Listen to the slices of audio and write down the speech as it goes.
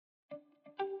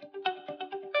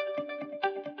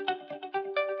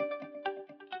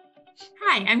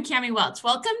Hi, I'm Cami Welch.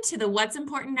 Welcome to the What's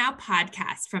Important Now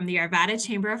podcast from the Arvada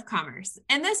Chamber of Commerce.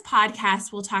 In this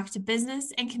podcast, we'll talk to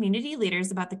business and community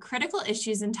leaders about the critical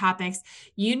issues and topics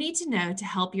you need to know to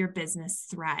help your business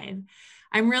thrive.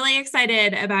 I'm really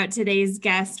excited about today's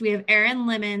guest. We have Erin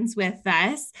Lemons with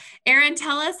us. Erin,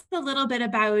 tell us a little bit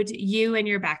about you and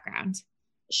your background.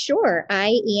 Sure.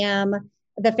 I am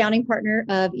the founding partner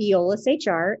of Eolus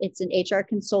HR. It's an HR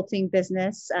consulting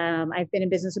business. I've been in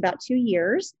business about 2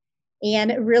 years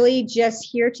and really just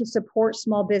here to support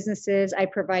small businesses. I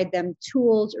provide them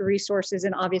tools, resources,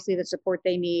 and obviously the support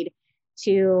they need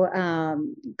to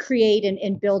create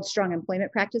and build strong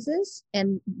employment practices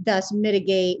and thus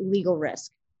mitigate legal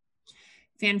risk.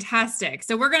 Fantastic.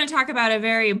 So, we're going to talk about a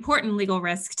very important legal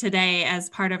risk today as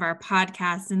part of our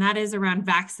podcast, and that is around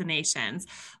vaccinations.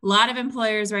 A lot of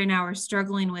employers right now are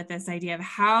struggling with this idea of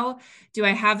how do I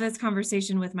have this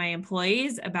conversation with my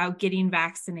employees about getting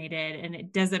vaccinated? And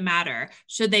it doesn't matter.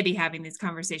 Should they be having these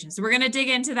conversations? So, we're going to dig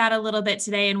into that a little bit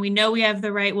today, and we know we have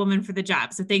the right woman for the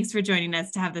job. So, thanks for joining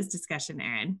us to have this discussion,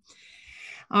 Erin.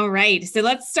 All right, so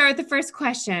let's start with the first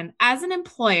question. As an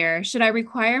employer, should I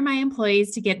require my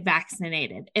employees to get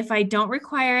vaccinated? If I don't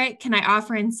require it, can I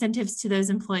offer incentives to those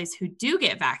employees who do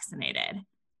get vaccinated?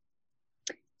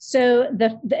 So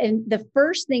the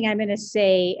first thing I'm going to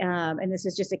say, and this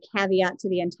is just a caveat to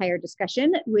the entire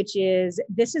discussion, which is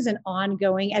this is an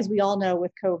ongoing, as we all know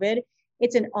with COVID,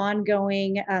 it's an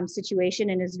ongoing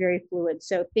situation and is very fluid.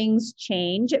 So things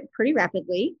change pretty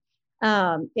rapidly.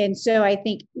 And so I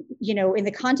think, in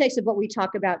the context of what we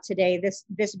talk about today,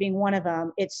 this being one of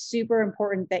them, it's super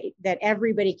important that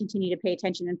everybody continue to pay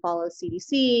attention and follow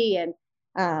CDC and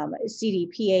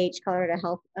CDPH, Colorado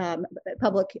Health,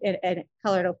 Public and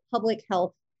Colorado Public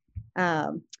Health,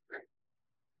 Colorado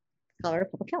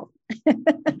Public Health.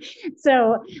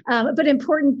 So, but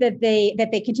important that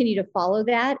they continue to follow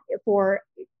that for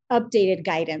updated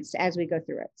guidance as we go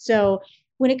through it. So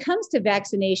when it comes to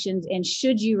vaccinations and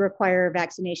should you require a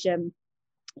vaccination,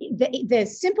 the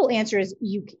simple answer is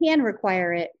you can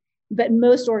require it, but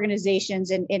most organizations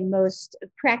and most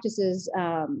practices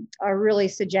are really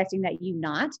suggesting that you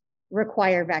not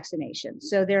require vaccination.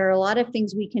 So there are a lot of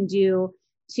things we can do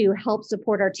to help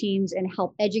support our teams and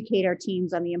help educate our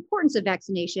teams on the importance of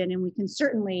vaccination. And we can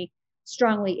certainly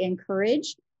strongly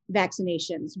encourage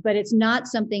vaccinations, but it's not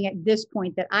something at this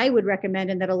point that I would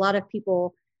recommend and that a lot of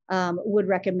people would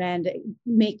recommend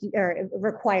making or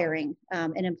requiring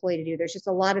an employee to do. There's just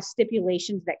a lot of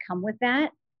stipulations that come with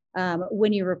that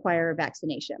when you require a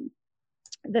vaccination.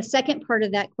 The second part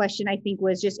of that question, I think,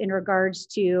 was just in regards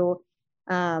to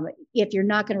if you're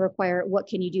not going to require it, what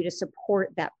can you do to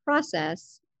support that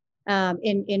process?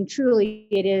 And truly,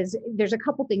 there's a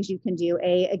couple things you can do.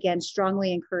 Again,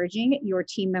 strongly encouraging your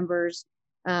team members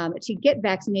to get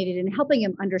vaccinated and helping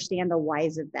them understand the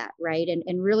whys of that, right?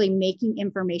 And really making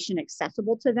information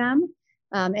accessible to them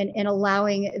and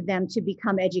allowing them to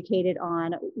become educated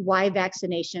on why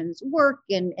vaccinations work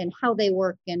and how they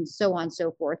work and so on and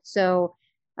so forth. So,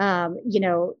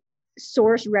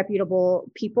 source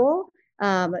reputable people,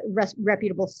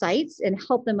 reputable sites and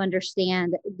help them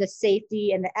understand the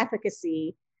safety and the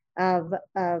efficacy of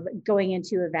going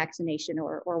into a vaccination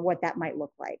or what that might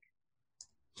look like.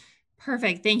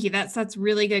 Perfect. Thank you. That sets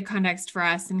really good context for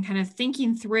us and kind of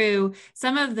thinking through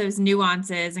some of those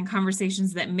nuances and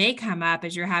conversations that may come up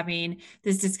as you're having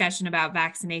this discussion about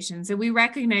vaccination. So we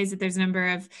recognize that there's a number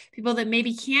of people that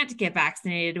maybe can't get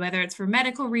vaccinated, whether it's for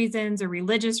medical reasons or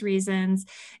religious reasons.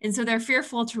 And so they're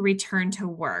fearful to return to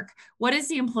work. What is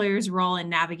the employer's role in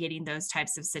navigating those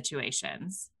types of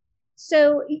situations?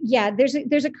 So yeah, there's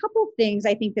a couple things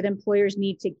I think that employers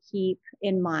need to keep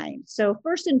in mind. So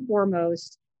first and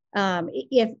foremost,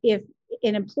 if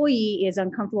an employee is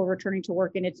uncomfortable returning to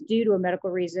work and it's due to a medical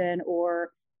reason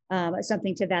or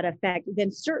something to that effect,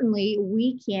 then certainly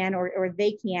we can, or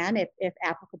they can, if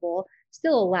applicable,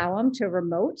 still allow them to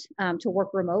work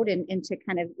remote and to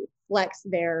kind of flex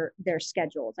their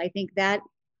schedules. I think that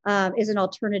is an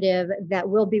alternative that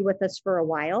will be with us for a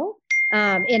while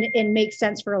and makes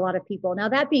sense for a lot of people. Now,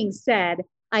 that being said,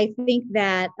 I think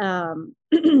that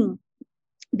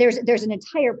there's an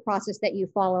entire process that you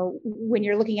follow when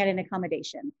you're looking at an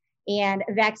accommodation, and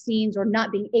vaccines or not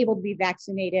being able to be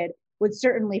vaccinated would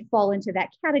certainly fall into that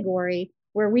category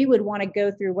where we would want to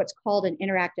go through what's called an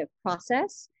interactive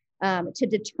process to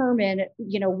determine,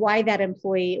 why that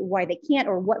employee, why they can't,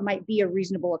 or what might be a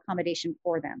reasonable accommodation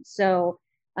for them. So,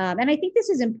 and I think this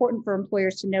is important for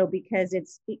employers to know because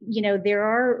there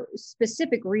are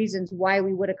specific reasons why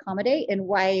we would accommodate and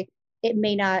why it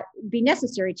may not be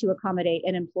necessary to accommodate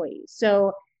an employee.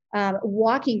 So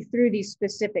walking through these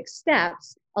specific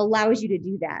steps allows you to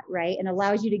do that, right? And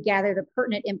allows you to gather the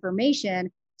pertinent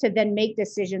information to then make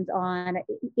decisions on,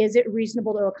 is it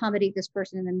reasonable to accommodate this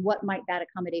person? And then what might that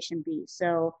accommodation be?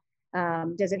 So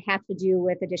does it have to do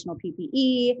with additional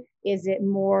PPE? Is it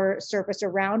more surface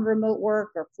around remote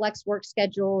work or flex work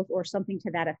schedules or something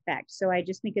to that effect? So I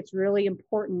just think it's really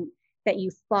important that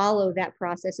you follow that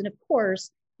process. And of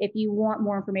course, if you want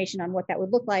more information on what that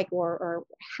would look like or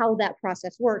how that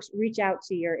process works, reach out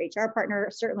to your HR partner.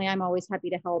 Certainly, I'm always happy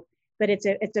to help, but it's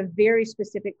a very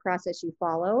specific process you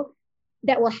follow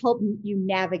that will help you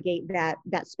navigate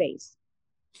that space.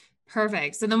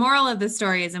 Perfect. So the moral of the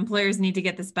story is employers need to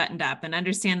get this buttoned up and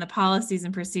understand the policies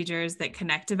and procedures that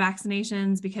connect to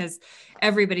vaccinations, because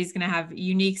everybody's going to have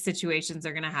unique situations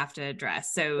they're going to have to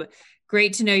address. So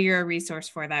great to know you're a resource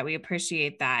for that. We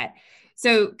appreciate that.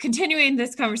 So continuing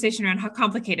this conversation around how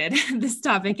complicated this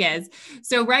topic is.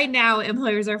 So right now,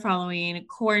 employers are following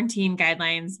quarantine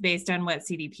guidelines based on what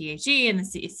CDPHE and the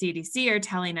CDC are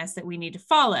telling us that we need to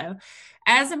follow.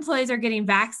 As employees are getting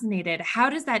vaccinated, how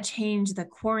does that change the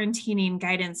quarantining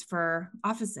guidance for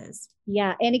offices?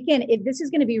 Yeah. And again, this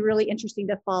is going to be really interesting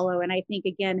to follow. And I think,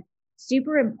 again,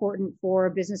 super important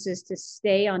for businesses to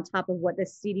stay on top of what the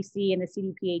CDC and the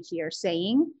CDPHE are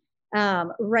saying.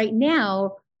 Right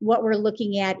now, what we're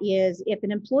looking at is if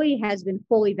an employee has been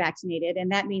fully vaccinated,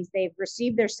 and that means they've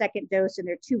received their second dose and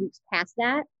they're 2 weeks past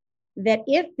that, that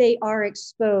if they are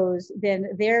exposed, then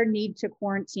their need to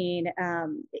quarantine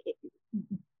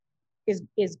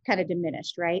is kind of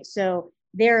diminished, right? So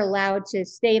they're allowed to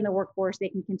stay in the workforce. They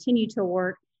can continue to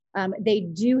work. They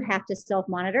do have to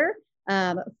self-monitor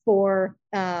for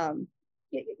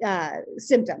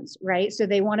symptoms, right? So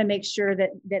they want to make sure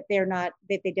that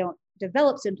they don't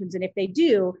develop symptoms. And if they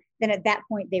do, then at that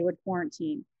point they would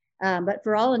quarantine. But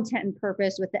for all intent and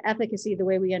purpose, with the efficacy, the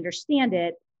way we understand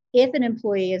it, if an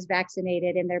employee is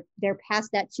vaccinated and they're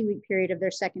past that 2 week period of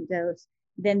their second dose,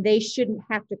 then they shouldn't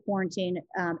have to quarantine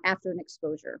after an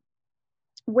exposure.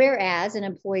 Whereas an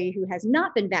employee who has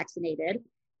not been vaccinated,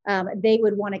 they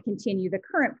would want to continue the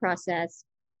current process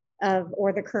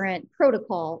or the current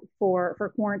protocol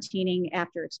for quarantining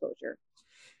after exposure.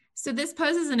 So this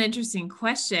poses an interesting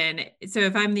question. So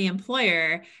if I'm the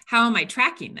employer, how am I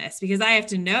tracking this? Because I have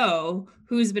to know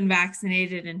who's been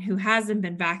vaccinated and who hasn't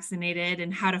been vaccinated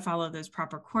and how to follow those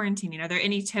proper quarantining. Are there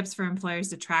any tips for employers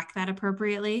to track that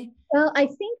appropriately? Well, I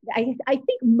think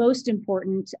most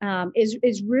important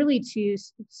is really to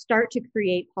start to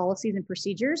create policies and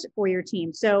procedures for your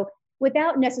team. So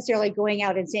without necessarily going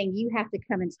out and saying, you have to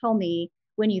come and tell me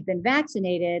when you've been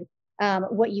vaccinated,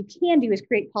 what you can do is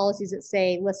create policies that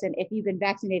say, listen, if you've been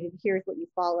vaccinated, here's what you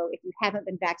follow. If you haven't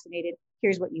been vaccinated,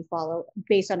 here's what you follow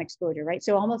based on exposure, right?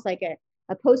 So almost like a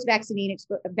post-vaccination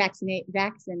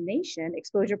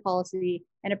exposure policy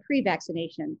and a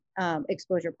pre-vaccination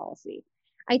exposure policy.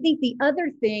 I think the other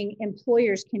thing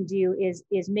employers can do is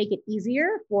make it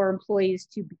easier for employees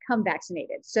to become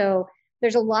vaccinated. So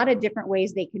there's a lot of different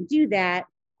ways they can do that.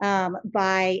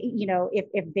 By,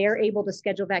 if they're able to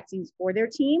schedule vaccines for their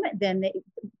team, then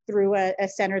through a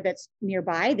center that's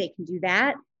nearby, they can do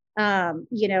that.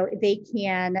 They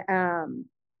can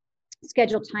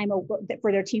schedule time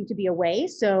for their team to be away.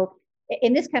 So,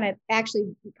 and this kind of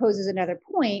actually poses another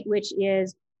point, which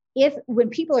is when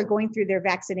people are going through their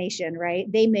vaccination, right,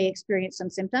 they may experience some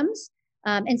symptoms.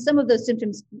 And some of those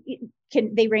symptoms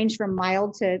they range from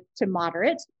mild to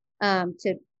moderate,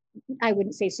 to, I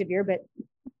wouldn't say severe, but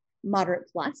moderate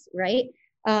plus, right?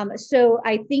 So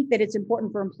I think that it's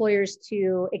important for employers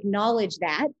to acknowledge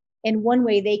that. And one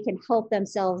way they can help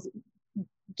themselves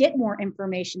get more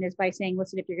information is by saying,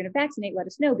 listen, if you're going to vaccinate, let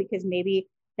us know, because maybe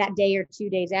that day or 2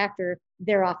 days after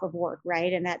they're off of work,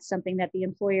 right? And that's something that the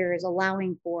employer is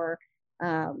allowing for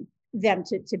them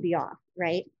to be off,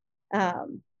 right?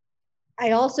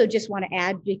 I also just want to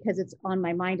add, because it's on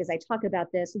my mind as I talk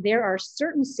about this, there are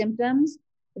certain symptoms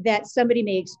that somebody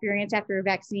may experience after a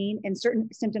vaccine and certain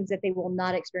symptoms that they will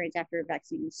not experience after a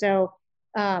vaccine. So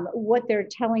what they're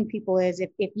telling people is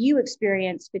if you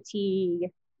experience fatigue,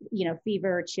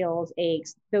 fever, chills,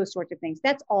 aches, those sorts of things,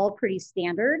 that's all pretty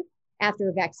standard after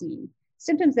a vaccine.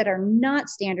 Symptoms that are not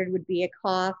standard would be a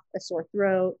cough, a sore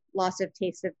throat, loss of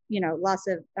sense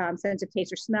of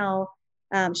taste or smell,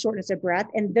 shortness of breath.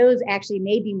 And those actually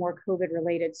may be more COVID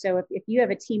related. So if you have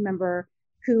a team member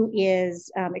who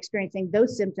is experiencing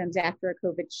those symptoms after a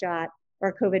COVID shot or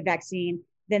a COVID vaccine,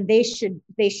 then they should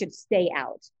stay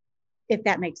out, if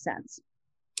that makes sense.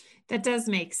 That does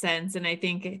make sense. And I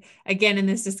think, again, in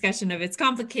this discussion of it's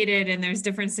complicated and there's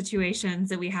different situations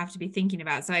that we have to be thinking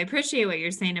about. So I appreciate what you're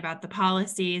saying about the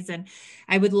policies. And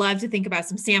I would love to think about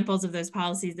some samples of those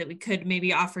policies that we could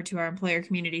maybe offer to our employer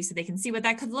community so they can see what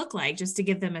that could look like, just to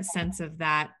give them a sense of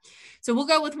that. So we'll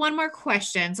go with one more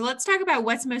question. So let's talk about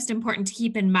what's most important to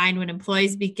keep in mind when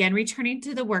employees begin returning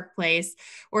to the workplace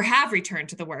or have returned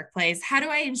to the workplace. How do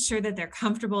I ensure that they're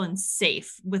comfortable and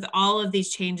safe with all of these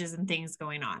changes and things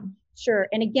going on? Sure.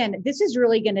 And again, this is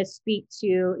really going to speak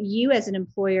to you as an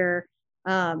employer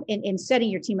in setting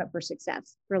your team up for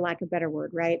success, for lack of a better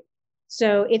word, right?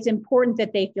 So it's important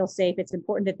that they feel safe. It's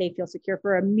important that they feel secure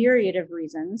for a myriad of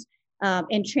reasons.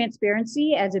 And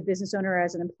transparency as a business owner, or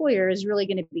as an employer, is really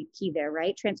going to be key there,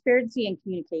 right? Transparency and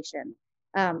communication.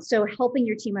 So helping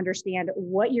your team understand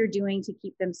what you're doing to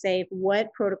keep them safe,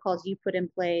 what protocols you put in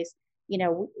place. You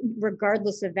know,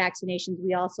 regardless of vaccinations,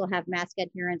 we also have mask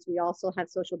adherence. We also have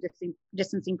social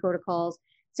distancing protocols.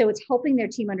 So it's helping their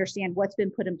team understand what's been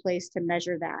put in place to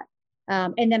measure that.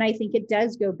 And then I think it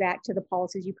does go back to the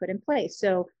policies you put in place.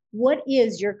 So what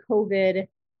is your COVID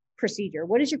procedure?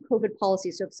 What is your COVID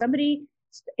policy? So if somebody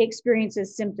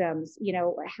experiences symptoms, you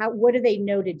know, what do they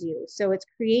know to do? So it's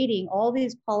creating all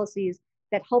these policies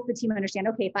that help the team understand,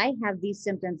 okay, if I have these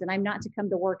symptoms and I'm not to come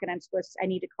to work and I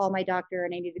need to call my doctor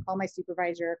and I need to call my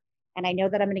supervisor, and I know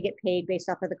that I'm going to get paid based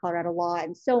off of the Colorado law,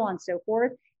 and so on and so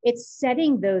forth. It's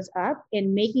setting those up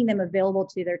and making them available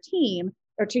to their team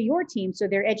or to your team so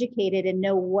they're educated and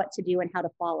know what to do and how to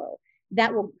follow.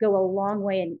 That will go a long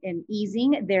way in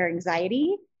easing their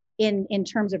anxiety in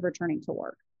terms of returning to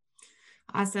work.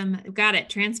 Awesome. Got it.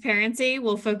 Transparency.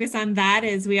 We'll focus on that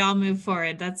as we all move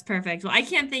forward. That's perfect. Well, I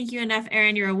can't thank you enough,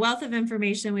 Erin. You're a wealth of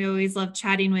information. We always love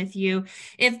chatting with you.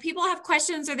 If people have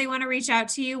questions or they want to reach out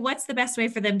to you, what's the best way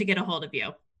for them to get a hold of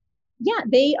you? Yeah,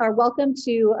 they are welcome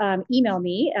to email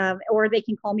me or they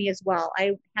can call me as well.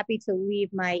 I'm happy to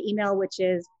leave my email, which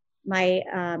is my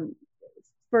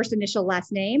first initial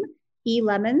last name,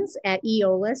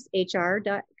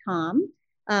 elemons@eolishr.com.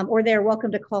 Or they're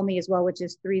welcome to call me as well, which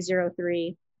is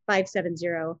 303-570-3186.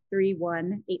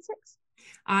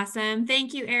 Awesome.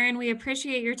 Thank you, Erin. We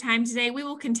appreciate your time today. We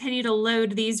will continue to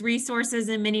load these resources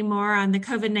and many more on the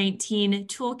COVID-19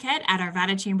 toolkit at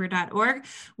arvatachamber.org.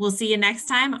 We'll see you next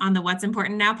time on the What's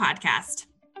Important Now podcast.